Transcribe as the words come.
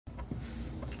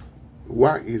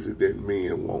Why is it that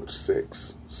men want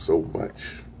sex so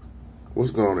much? What's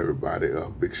going on, everybody?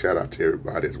 Big shout out to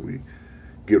everybody as we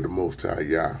give the Most High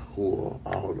Yah, who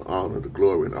all the honor, the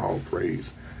glory, and all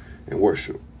praise and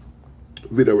worship.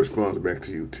 Video responds back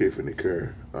to you, Tiffany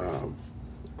Kerr.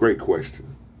 Great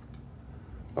question.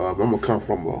 I'm going to come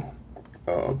from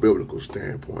a biblical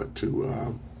standpoint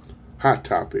to hot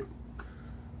topic,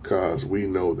 because we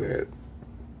know that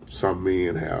some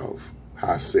men have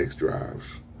high sex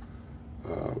drives.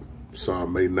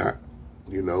 Some may not,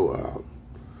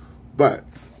 but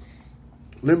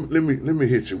let me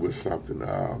hit you with something.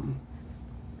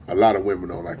 A lot of women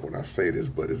don't like when I say this,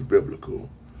 but it's biblical.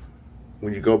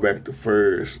 When you go back to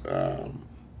First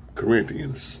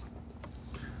Corinthians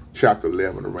chapter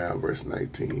 11, around verse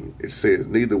 19, it says,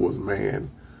 "Neither was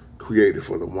man created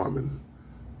for the woman,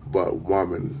 but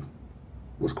woman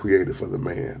was created for the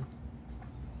man."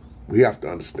 We have to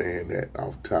understand that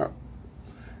off top.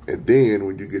 And then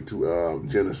when you get to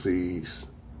Genesis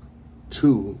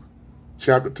 2,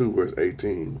 chapter 2, verse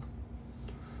 18,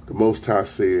 the Most High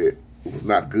said it was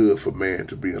not good for man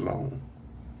to be alone.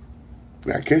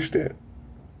 Now catch that.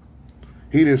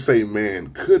 He didn't say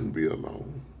man couldn't be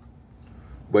alone,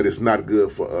 but it's not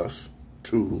good for us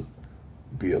to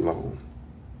be alone.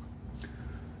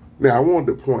 Now I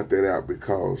wanted to point that out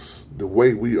because the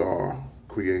way we are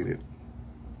created,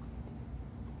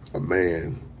 a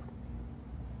man,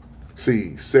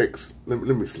 see, sex, let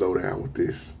me slow down with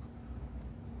this.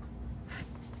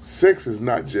 Sex is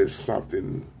not just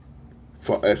something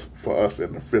for us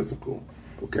in the physical,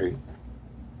 okay?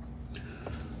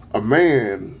 A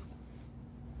man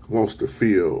wants to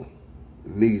feel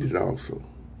needed also.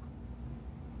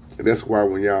 And that's why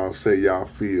when y'all say y'all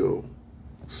feel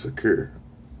secure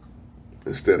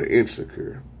instead of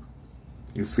insecure,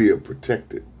 you feel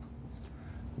protected.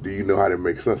 Do you know how that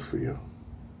makes us feel?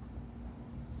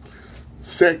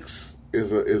 Sex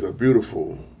is a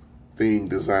beautiful thing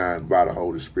designed by the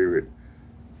Holy Spirit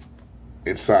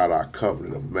inside our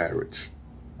covenant of marriage.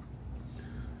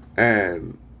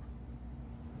 And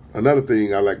another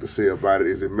thing I like to say about it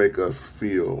is it makes us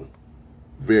feel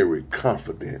very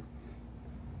confident.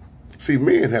 See,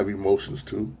 men have emotions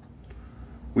too.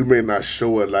 We may not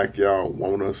show it like y'all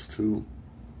want us to,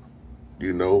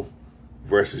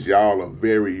 versus y'all are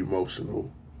very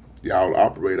emotional. Y'all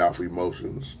operate off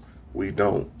emotions. We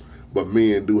don't. But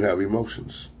men do have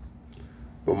emotions.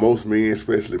 But most men,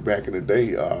 especially back in the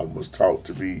day, was taught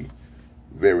to be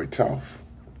very tough,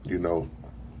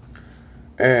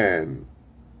 And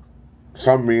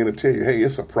some men will tell you, hey,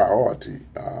 it's a priority.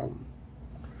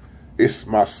 It's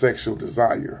my sexual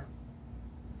desire.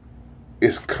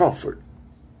 It's comfort.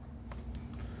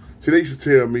 See, they used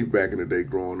to tell me back in the day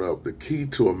growing up, the key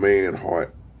to a man's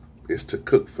heart is to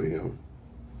cook for him.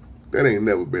 That ain't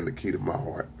never been the key to my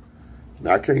heart.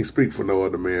 Now, I can't speak for no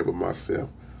other man but myself.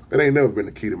 That ain't never been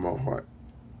the key to my heart.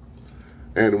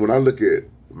 And when I look at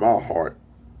my heart,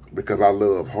 because I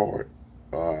love hard,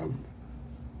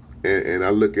 and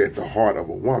I look at the heart of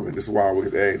a woman, this is why I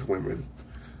always ask women,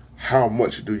 how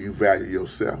much do you value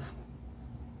yourself?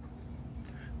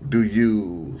 Do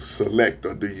you select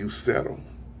or do you settle?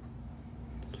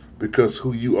 Because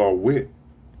who you are with,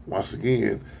 once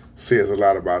again, says a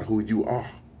lot about who you are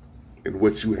and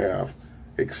what you have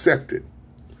accepted.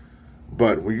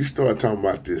 But when you start talking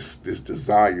about this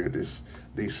desire,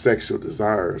 these sexual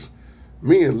desires,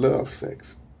 men love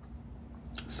sex.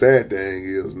 Sad thing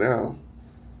is now,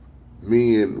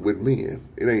 men with men,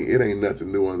 it ain't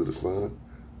nothing new under the sun.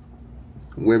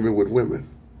 Women with women,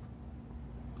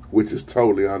 which is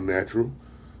totally unnatural,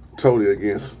 totally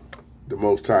against the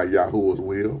Most High Yahuwah's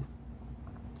will.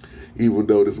 Even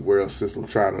though this world system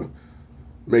try to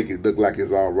make it look like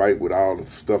it's all right with all the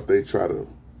stuff they try to,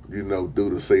 do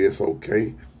to say it's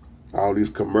okay. All these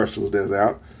commercials that's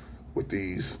out with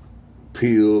these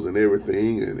pills and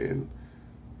everything and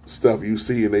stuff you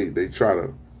see, and they try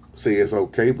to say it's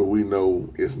okay, but we know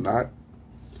it's not.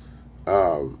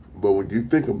 But when you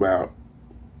think about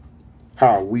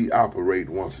how we operate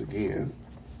once again,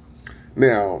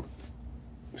 now,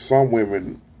 some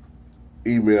women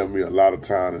email me a lot of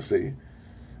time and say,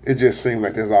 it just seems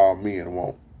like that's all men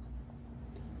want.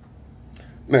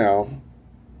 Now,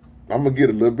 I'm going to get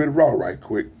a little bit raw right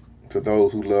quick to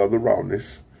those who love the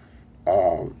rawness.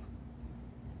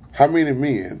 How many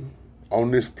men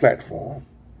on this platform,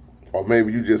 or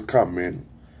maybe you just comment,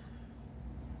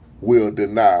 will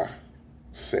deny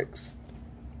sex?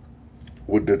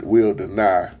 Will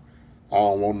deny, I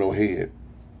don't want no head.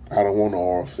 I don't want no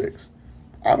oral sex.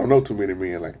 I don't know too many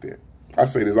men like that. I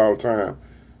say this all the time.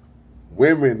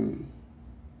 Women,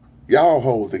 y'all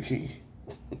hold the key.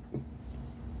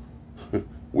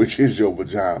 which is your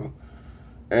vagina.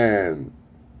 And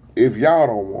if y'all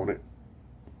don't want it,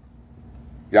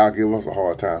 y'all give us a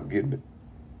hard time getting it.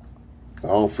 I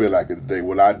don't feel like it today.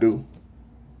 Well, I do.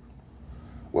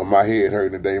 Well, my head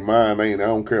hurting today. Mine ain't. I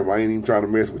don't care. I ain't even trying to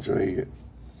mess with your head.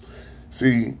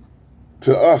 See,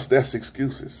 to us, that's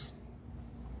excuses.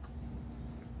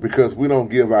 Because we don't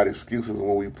give out excuses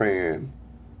when we paying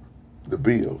the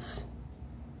bills,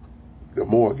 the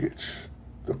mortgage,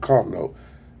 the car note.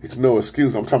 It's no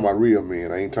excuse. I'm talking about real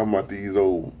men. I ain't talking about these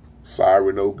old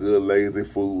sorry, no good, lazy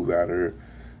fools out here.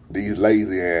 These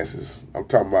lazy asses. I'm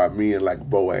talking about men like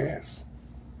Boaz.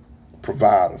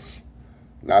 Providers.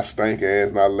 Not stank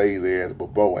ass, not lazy ass,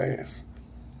 but Boaz.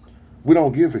 We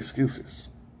don't give excuses.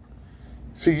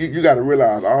 See, you got to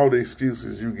realize all the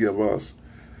excuses you give us.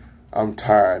 I'm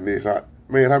tired of this.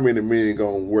 Man, how many men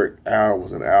gonna work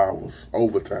hours and hours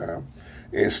overtime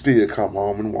and still come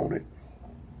home and want it?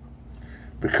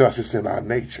 Because it's in our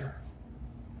nature.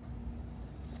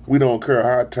 We don't care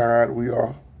how tired we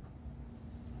are.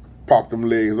 Pop them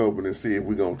legs open and see if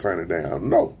we're gonna turn it down.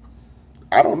 No.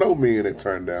 I don't know men that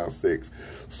turn down sex.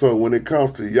 So when it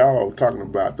comes to y'all talking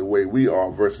about the way we are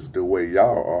versus the way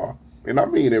y'all are, and I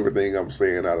mean everything I'm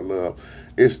saying out of love,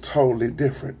 it's totally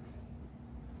different.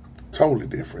 Totally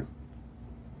different.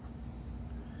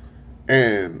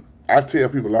 And I tell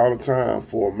people all the time,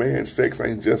 for a man, sex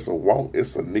ain't just a want,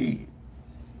 it's a need.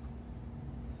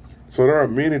 So there are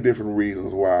many different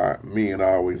reasons why men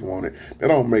always want it. That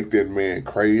don't make that man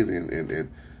crazy. And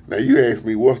now you ask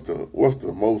me what's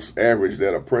the most average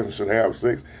that a person should have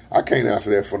sex. I can't answer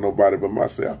that for nobody but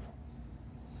myself.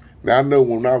 Now I know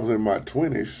when I was in my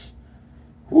 20s,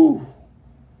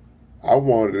 I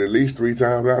wanted it at least 3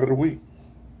 times out of the week.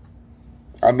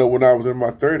 I know when I was in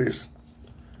my 30s,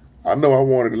 I know I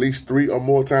wanted at least 3 or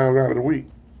more times out of the week.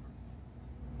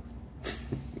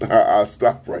 I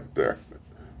stop right there.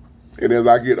 And as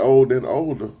I get older and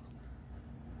older,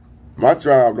 my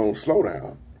drive don't slow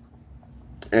down.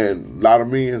 And a lot of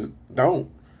men don't.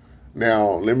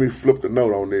 Now, let me flip the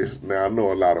note on this. Now, I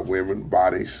know a lot of women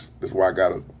bodies, that's why I got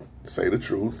to say the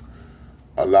truth.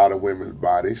 A lot of women's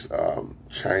bodies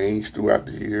change throughout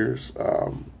the years.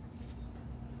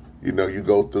 You know, you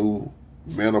go through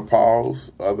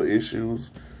menopause, other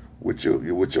issues with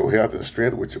your health and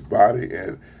strength, with your body,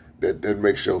 and that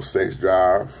makes your sex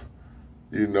drive,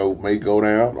 you know, may go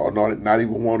down or not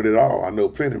even want it at all. I know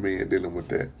plenty of men dealing with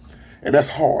that. And that's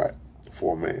hard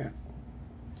for a man.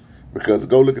 Because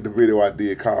go look at the video I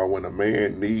did called When a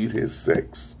Man Need His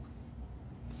Sex.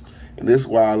 And this is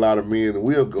why a lot of men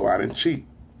will go out and cheat.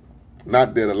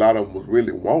 Not that a lot of them was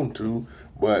really want to,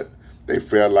 but they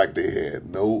felt like they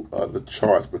had no other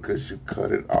choice because you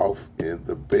cut it off in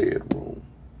the bedroom.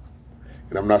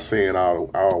 And I'm not saying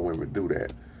all women do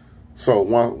that. So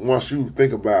once you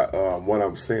think about what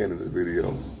I'm saying in this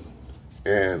video,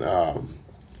 and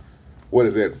what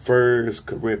is that? 1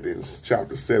 Corinthians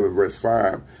chapter 7, verse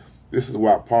 5. This is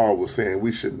why Paul was saying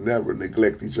we should never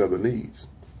neglect each other's needs.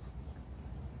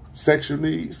 Sexual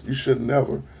needs, you should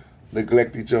never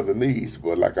neglect each other's needs.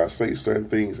 But like I say, certain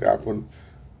things happen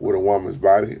with a woman's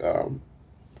body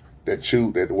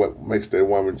that what makes that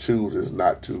woman choose is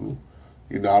not to,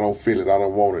 you know, I don't feel it, I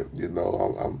don't want it, you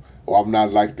know, I'm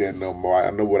not like that no more.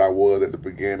 I know what I was at the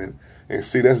beginning. And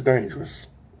see, that's dangerous.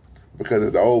 Because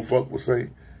as the old folk would say,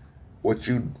 what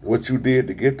you did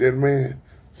to get that man,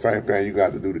 same thing you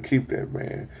got to do to keep that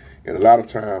man. And a lot of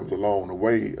times along the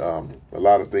way, a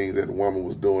lot of things that the woman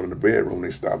was doing in the bedroom,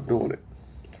 they stopped doing it.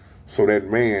 So that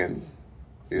man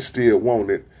is still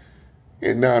wanted.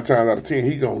 And 9 times out of 10,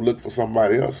 he going to look for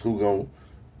somebody else who going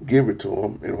to give it to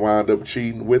him and wind up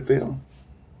cheating with them.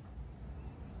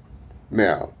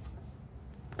 Now,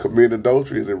 committing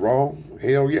adultery, is it wrong?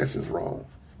 Hell yes, it's wrong,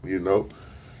 you know.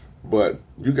 But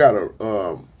you got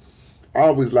to, I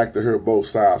always like to hear both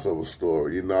sides of a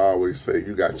story. You know, I always say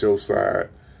you got your side,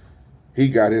 he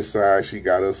got his side, she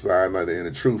got her side, and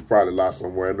the truth probably lies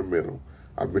somewhere in the middle.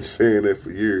 I've been saying that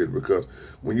for years because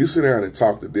when you sit down and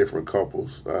talk to different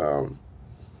couples,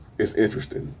 it's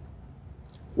interesting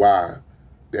why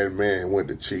that man went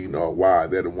to cheating or why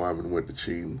that woman went to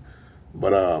cheating.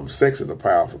 But sex is a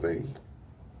powerful thing.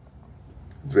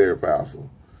 Very powerful.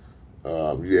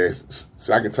 Yes,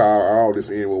 so I can tie all this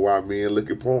in with why men look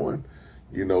at porn,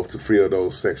 you know, to feel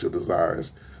those sexual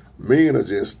desires. Men are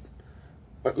just,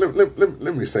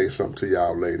 let me say something to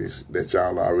y'all ladies that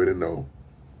y'all already know.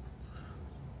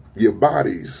 Your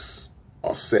bodies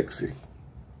are sexy.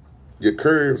 Your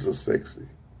curves are sexy.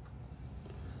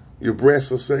 Your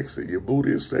breasts are sexy. Your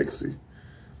booty is sexy.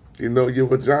 You know, your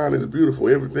vagina is beautiful.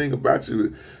 Everything about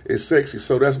you is sexy.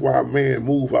 So that's why a man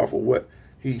move off of what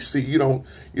You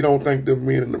don't think the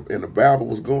men in the Bible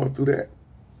was going through that?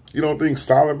 You don't think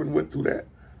Solomon went through that?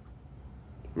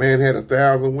 Man had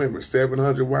 1,000 women,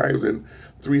 700 wives, and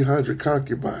 300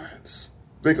 concubines.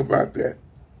 Think about that.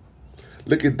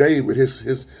 Look at David,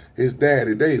 his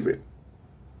daddy David,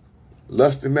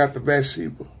 lusting after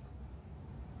Bathsheba.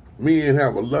 Men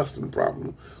have a lusting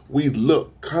problem. We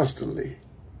look constantly.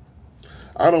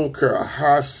 I don't care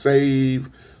how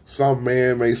saved some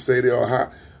man may say they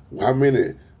are, how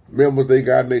many members they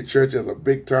got in their church as a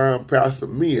big time pastor.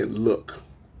 Men look.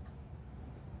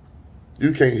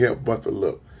 You can't help but to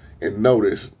look and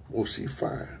notice, will she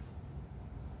fine?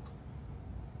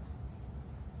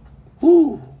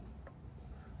 Whoo.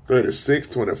 36,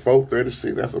 24,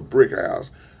 36. That's a brick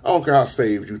house. I don't care how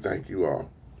saved you think you are.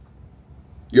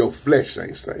 Your flesh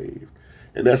ain't saved.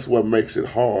 And that's what makes it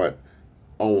hard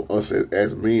on us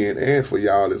as men and for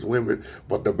y'all as women.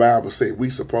 But the Bible says we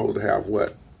supposed to have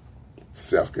what?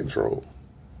 Self-control.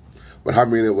 But how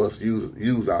many of us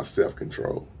use our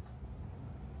self-control?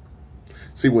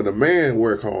 See, when a man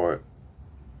work hard,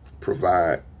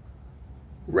 provide,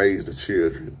 raise the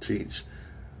children, teach.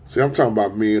 See, I'm talking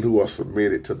about men who are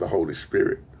submitted to the Holy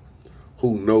Spirit,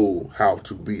 who know how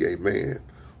to be a man,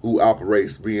 who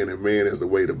operates being a man as the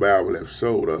way the Bible has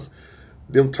showed us.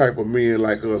 Them type of men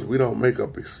like us, we don't make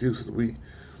up excuses.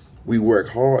 We work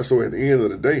hard. So at the end of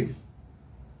the day,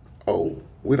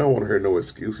 we don't want to hear no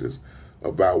excuses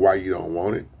about why you don't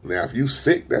want it. Now, if you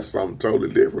sick, that's something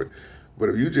totally different. But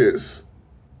if you just,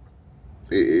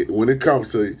 when it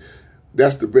comes to,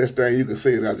 that's the best thing you can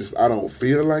say is I don't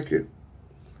feel like it.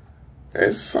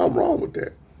 There's something wrong with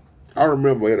that. I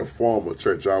remember at a former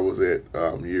church I was at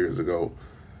years ago,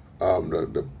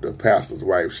 the pastor's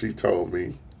wife, she told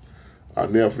me, I'll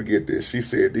never forget this. She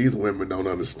said, these women don't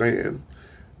understand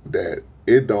that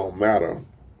it don't matter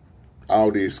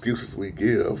all the excuses we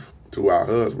give to our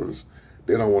husbands.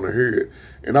 They don't want to hear it.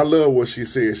 And I love what she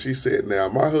said. She said, now,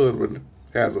 my husband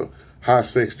has a high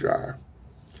sex drive.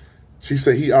 She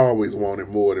said he always wanted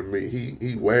more than me.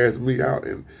 He wears me out.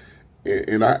 And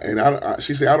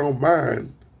she said, I don't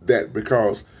mind that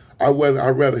because I'd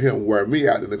rather him wear me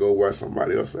out than to go wear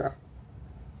somebody else out.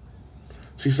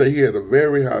 She said he has a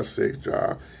very high sex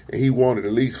drive, and he wanted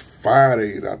at least 5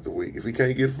 days out the week. If he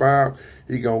can't get 5,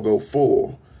 he gonna go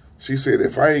 4. She said,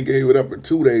 if I ain't gave it up in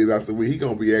 2 days out the week, he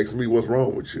gonna be asking me what's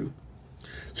wrong with you.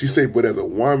 She said, but as a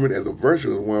woman, as a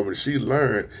virtuous woman, she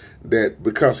learned that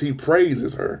because he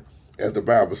praises her, as the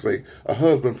Bible say, a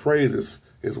husband praises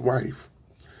his wife.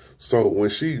 So when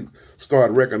she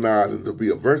started recognizing to be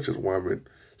a virtuous woman,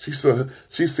 she said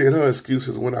her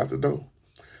excuses went out the door.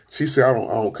 She said, I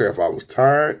don't care if I was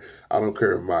tired. I don't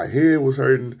care if my head was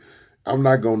hurting. I'm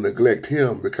not going to neglect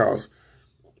him because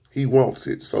he wants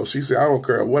it. So she said, I don't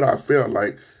care what I felt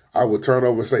like. I would turn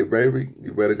over and say, baby,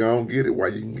 you better go and get it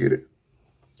while you can get it.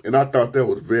 And I thought that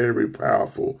was very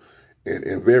powerful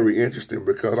and very interesting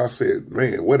because I said,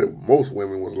 man, what if most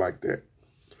women was like that?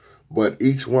 But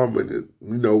each woman,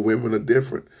 women are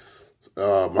different.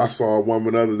 I saw a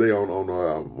woman the other day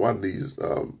on one of these,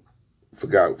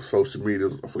 forgot social media,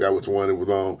 I forgot which one it was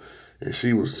on, and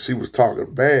she was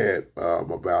talking bad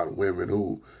about women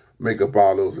who make up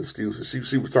all those excuses.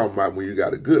 She was talking about when you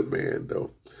got a good man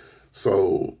though.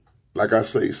 So like I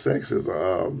say, sex is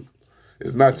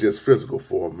it's not just physical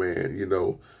for a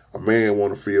man. A man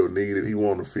want to feel needed. He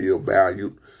want to feel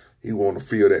valued. He want to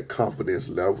feel that confidence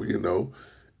level.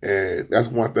 And that's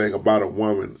one thing about a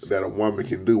woman that a woman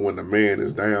can do when the man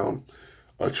is down.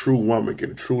 A true woman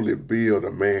can truly build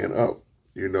a man up,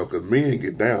 because men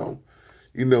get down.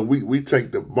 We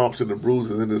take the bumps and the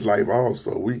bruises in this life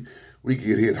also. We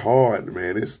get hit hard,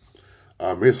 man. It's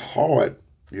hard,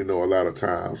 a lot of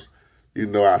times,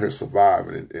 out here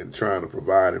surviving and trying to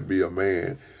provide and be a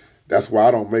man. That's why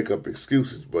I don't make up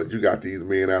excuses, but you got these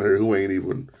men out here who ain't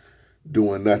even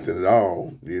doing nothing at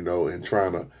all, and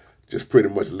trying to just pretty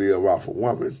much live off a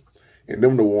woman. And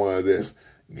them the ones that's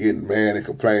getting mad and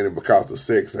complaining because the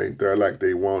sex ain't there like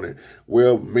they want it.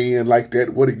 Well, men like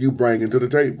that, what are you bringing to the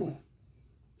table?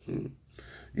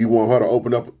 You want her to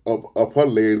open up her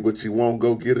legs, but you won't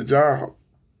go get a job.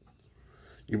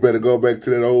 You better go back to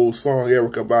that old song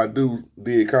Erykah Badu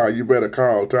did called You Better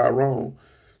Call Tyrone.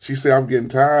 She said, I'm getting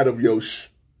tired of your shh.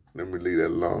 Let me leave that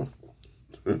alone.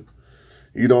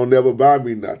 You don't never buy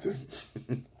me nothing.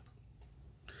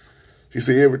 She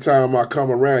said, every time I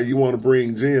come around, you want to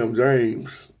bring Jim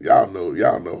James. Y'all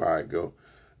know how it go.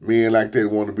 Men like that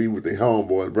want to be with their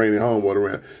homeboys, bring their homeboy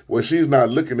around. Well, she's not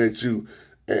looking at you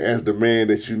as the man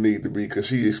that you need to be because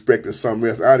she's expecting something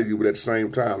else out of you. But at the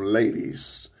same time,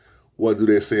 ladies, what do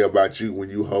they say about you when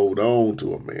you hold on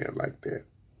to a man like that?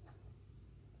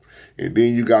 And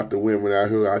then you got the women out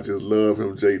here. I just love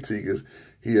him, JT, because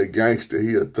he a gangster.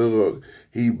 He a thug.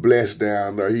 He blessed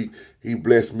down there. He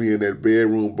blessed me in that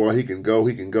bedroom, boy. He can go.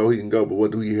 But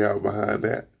what do he have behind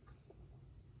that?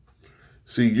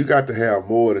 See, you got to have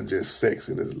more than just sex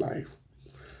in his life.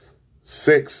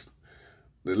 Sex,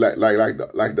 like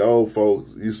the old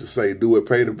folks used to say, do it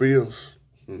pay the bills?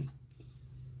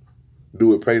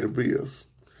 Do it pay the bills?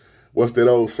 What's that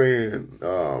old saying?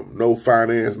 No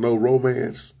finance, no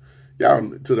romance.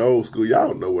 Y'all, to the old school,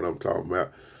 y'all know what I'm talking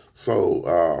about.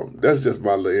 So that's just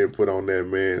my little input on that,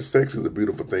 man. Sex is a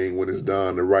beautiful thing when it's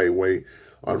done the right way.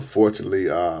 Unfortunately,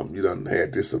 you done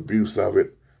had this abuse of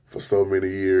it for so many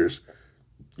years.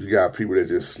 You got people that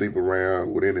just sleep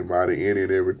around with anybody, any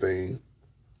and everything.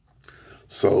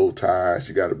 Soul ties.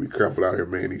 You got to be careful out here,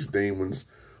 man. These demons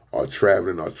are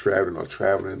traveling.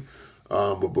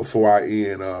 But before I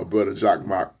end, Brother Jock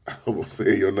Mock, I will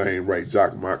say your name right,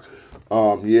 Jock Mock.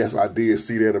 Yes, I did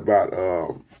see that about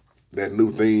that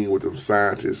new thing with them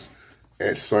scientists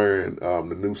at CERN,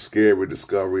 the new scary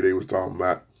discovery they was talking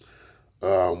about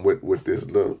with this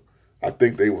little, I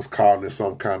think they was calling it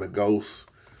some kind of ghost,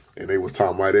 and they was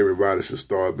talking about everybody should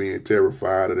start being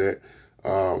terrified of that.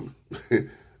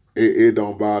 It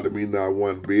don't bother me not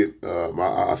one bit.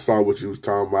 I saw what you was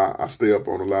talking about. I stay up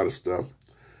on a lot of stuff.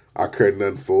 I care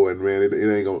nothing for it, man. It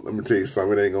ain't gonna, let me tell you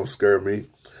something, it ain't gonna scare me.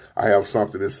 I have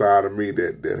something inside of me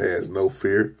that has no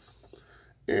fear.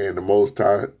 And the Most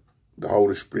High, the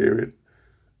Holy Spirit,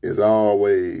 is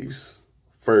always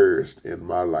first in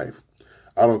my life.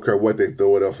 I don't care what they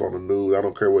throw at us on the news. I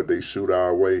don't care what they shoot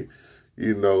our way.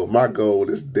 You know, my goal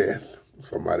is death.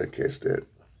 Somebody catch that.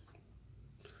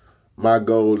 My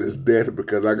goal is death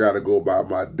because I got to go by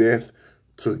my death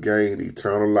to gain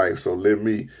eternal life. So let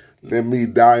me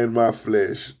die in my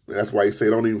flesh. That's why he say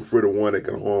don't even fear the one that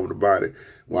can harm the body.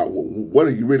 Well, what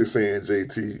are you really saying,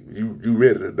 JT? You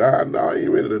ready to die? No, I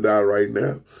ain't ready to die right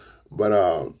now. But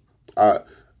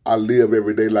I live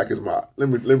every day like it's my, let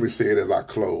me say it as I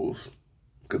close,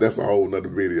 because that's a whole nother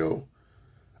video.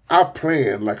 I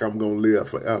plan like I'm going to live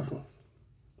forever,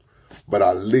 but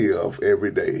I live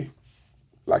every day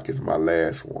like it's my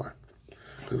last one,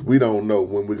 because we don't know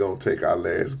when we're going to take our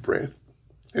last breath.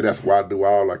 And that's why I do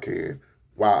all I can,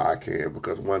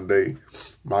 because one day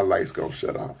my light's going to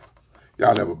shut off.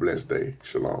 Y'all have a blessed day.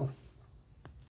 Shalom.